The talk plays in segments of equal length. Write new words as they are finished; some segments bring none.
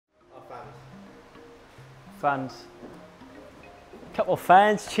fans. A couple of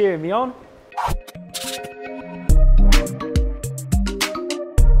fans cheering me on.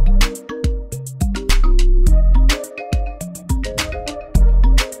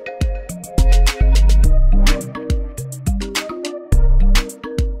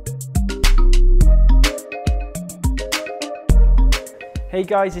 Hey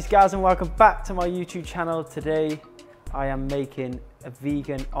guys, it's Gaz and welcome back to my YouTube channel. Today I am making a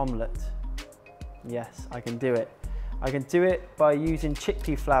vegan omelette. Yes, I can do it. I can do it by using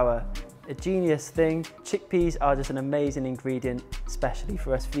chickpea flour. A genius thing. Chickpeas are just an amazing ingredient, especially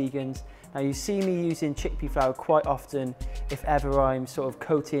for us vegans. Now you see me using chickpea flour quite often if ever I'm sort of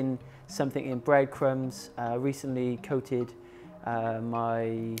coating something in breadcrumbs. Recently coated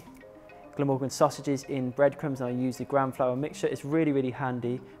my Glamorgan sausages in breadcrumbs and I use the gram flour mixture. It's really, really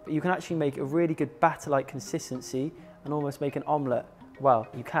handy, but you can actually make a really good batter-like consistency and almost make an omelette. Well,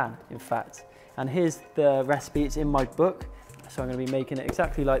 you can, in fact. And here's the recipe, it's in my book. So I'm gonna be making it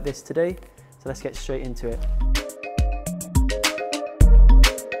exactly like this today. So let's get straight into it.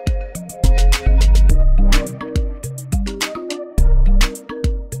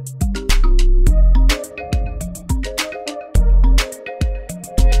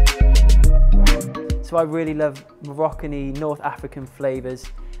 So I really love Moroccan-y, North African flavors.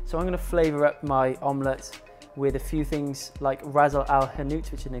 So I'm going to flavor up my omelette with a few things like Ras Al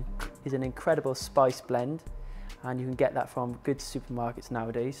Hanout, which is an incredible spice blend. And you can get that from good supermarkets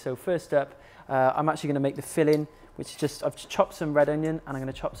nowadays. So first up, I'm actually going to make the filling, which is just, I've chopped some red onion and I'm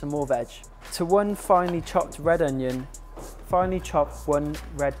going to chop some more veg. To one finely chopped red onion, finely chop one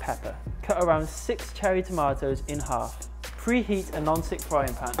red pepper. Cut around 6 cherry tomatoes in half. Preheat a non-stick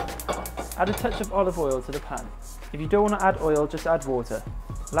frying pan. Add a touch of olive oil to the pan. If you don't want to add oil, just add water.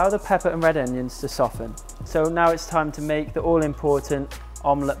 Allow the pepper and red onions to soften. So now it's time to make the all-important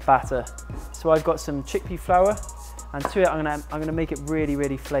omelette batter. So I've got some chickpea flour, and to it I'm gonna make it really,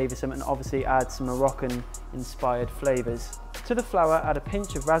 really flavoursome and obviously add some Moroccan-inspired flavours. To the flour, add a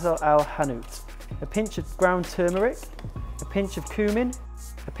pinch of Ras Al Hanout, a pinch of ground turmeric, a pinch of cumin,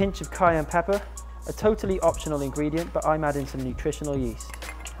 a pinch of cayenne pepper, a totally optional ingredient, but I'm adding some nutritional yeast.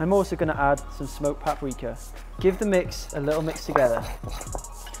 I'm also going to add some smoked paprika. Give the mix a little mix together.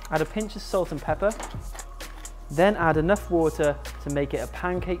 Add a pinch of salt and pepper. Then add enough water to make it a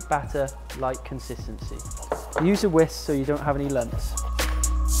pancake batter-like consistency. Use a whisk so you don't have any lumps.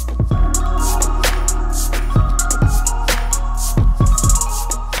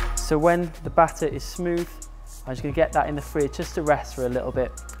 So when the batter is smooth, I'm just going to get that in the fridge just to rest for a little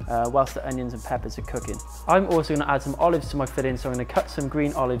bit whilst the onions and peppers are cooking. I'm also going to add some olives to my filling, so I'm going to cut some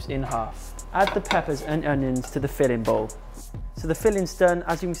green olives in half. Add the peppers and onions to the filling bowl. So the filling's done.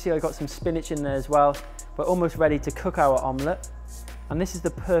 As you can see, I got some spinach in there as well. We're almost ready to cook our omelette. And this is the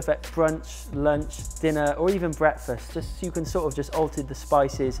perfect brunch, lunch, dinner, or even breakfast. Just so you can sort of just alter the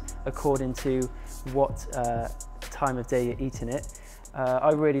spices according to what time of day you're eating it.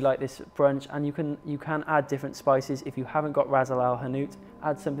 I really like this brunch, and you can add different spices. If you haven't got Ras Al Hanout,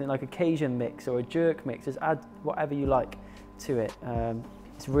 add something like a Cajun mix or a jerk mix. Just add whatever you like to it.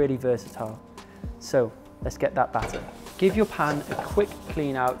 It's really versatile. So let's get that batter. Give your pan a quick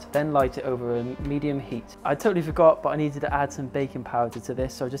clean out, then light it over a medium heat. I totally forgot, but I needed to add some baking powder to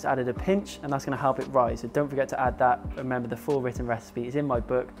this, so I just added a pinch, and that's going to help it rise. So don't forget to add that. Remember, the full written recipe is in my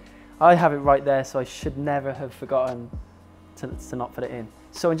book. I have it right there, so I should never have forgotten to not put it in.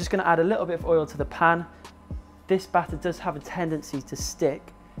 So I'm just going to add a little bit of oil to the pan. This batter does have a tendency to stick,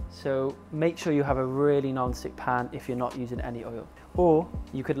 so make sure you have a really non-stick pan if you're not using any oil. Or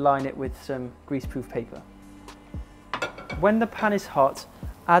you could line it with some greaseproof paper. When the pan is hot,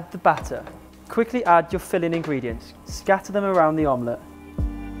 add the batter. Quickly add your filling ingredients. Scatter them around the omelette.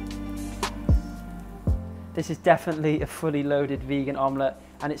 This is definitely a fully loaded vegan omelette,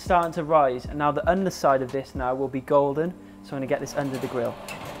 and it's starting to rise, and now the underside of this now will be golden. So I'm going to get this under the grill.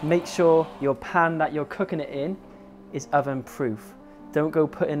 Make sure your pan that you're cooking it in is oven proof. Don't go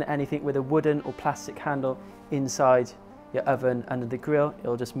putting anything with a wooden or plastic handle inside your oven under the grill.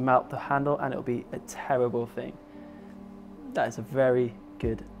 It'll just melt the handle and it'll be a terrible thing. That is a very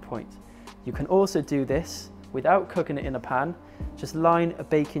good point. You can also do this without cooking it in a pan. Just line a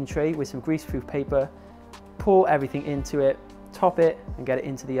baking tray with some greaseproof paper, pour everything into it, top it and get it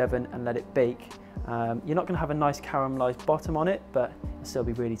into the oven and let it bake. You're not going to have a nice caramelized bottom on it, but it'll still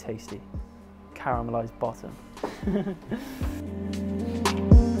be really tasty. Caramelized bottom.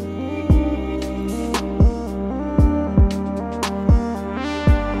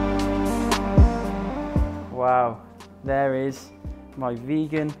 Wow, there is my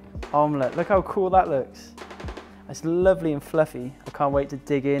vegan omelette. Look how cool that looks. It's lovely and fluffy. I can't wait to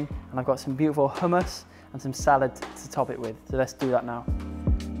dig in, and I've got some beautiful hummus and some salad to top it with. So let's do that now.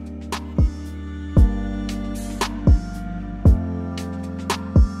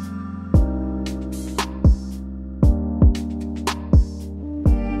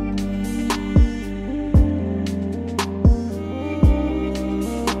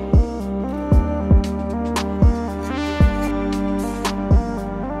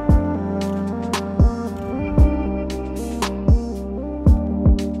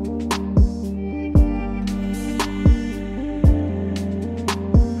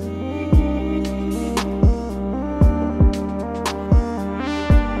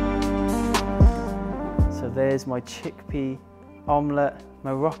 There's my chickpea omelette,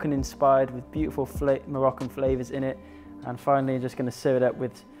 Moroccan inspired with beautiful Moroccan flavors in it. And finally, I'm just going to serve it up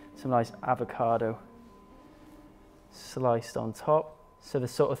with some nice avocado sliced on top. So the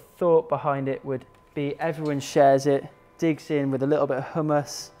sort of thought behind it would be everyone shares it, digs in with a little bit of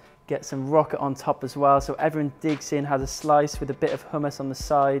hummus, get some rocket on top as well. So everyone digs in, has a slice with a bit of hummus on the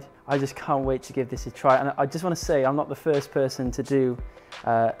side. I just can't wait to give this a try. And I just want to say I'm not the first person to do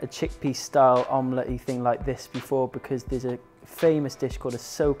a chickpea style omelette-y thing like this before, because there's a famous dish called a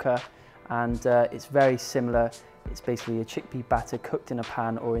soka, and it's very similar. It's basically a chickpea batter cooked in a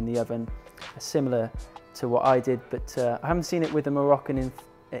pan or in the oven, similar to what I did, but I haven't seen it with the Moroccan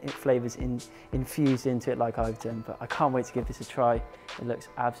flavors infused into it like I've done, but I can't wait to give this a try. It looks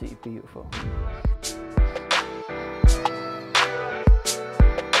absolutely beautiful.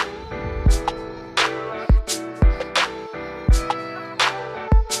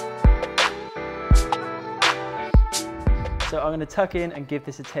 So I'm going to tuck in and give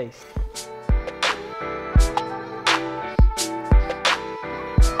this a taste.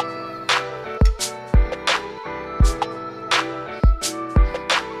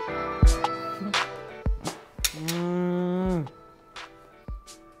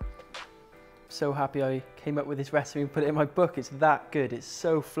 So happy I came up with this recipe and put it in my book. It's that good. It's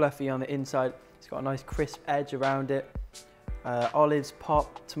so fluffy on the inside. It's got a nice crisp edge around it. Olives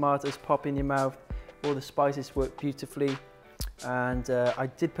pop, tomatoes pop in your mouth. All the spices work beautifully. And I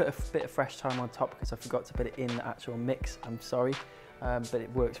did put a bit of fresh thyme on top because I forgot to put it in the actual mix, I'm sorry, but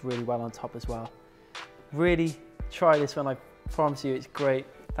it works really well on top as well. Really try this one, I promise you it's great.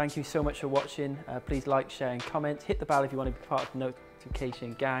 Thank you so much for watching. Please like, share and comment. Hit the bell if you want to be part of the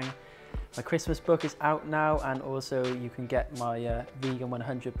notification gang. My Christmas book is out now, and also you can get my Vegan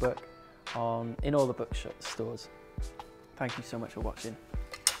 100 book in all the bookstores. Thank you so much for watching.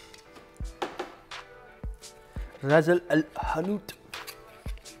 Razal al Hanout.